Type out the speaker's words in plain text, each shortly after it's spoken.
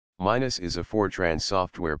MINOS is a Fortran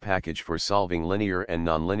software package for solving linear and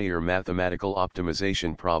nonlinear mathematical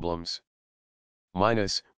optimization problems.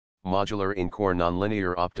 MINOS, modular in-core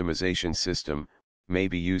nonlinear optimization system, may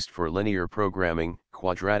be used for linear programming,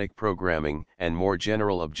 quadratic programming, and more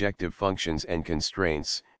general objective functions and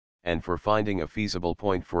constraints, and for finding a feasible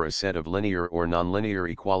point for a set of linear or nonlinear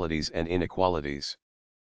equalities and inequalities.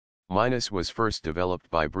 MINOS was first developed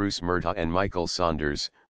by Bruce Murtaugh and Michael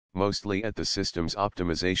Saunders, mostly at the Systems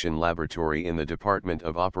Optimization Laboratory in the Department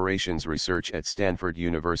of Operations Research at Stanford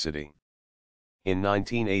University. In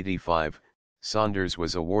 1985, Saunders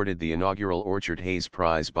was awarded the inaugural Orchard Hayes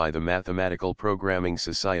Prize by the Mathematical Programming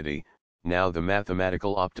Society, now the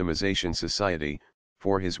Mathematical Optimization Society,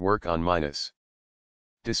 for his work on MINOS.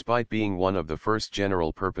 Despite being one of the first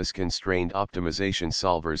general-purpose constrained optimization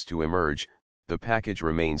solvers to emerge, the package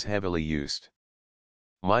remains heavily used.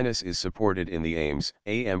 MINOS is supported in the AIMS,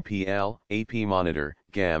 AMPL, AP Monitor,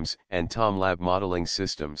 GAMS, and TOMLab modeling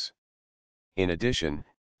systems. In addition,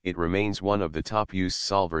 it remains one of the top used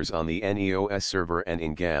solvers on the NEOS server and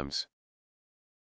in GAMS.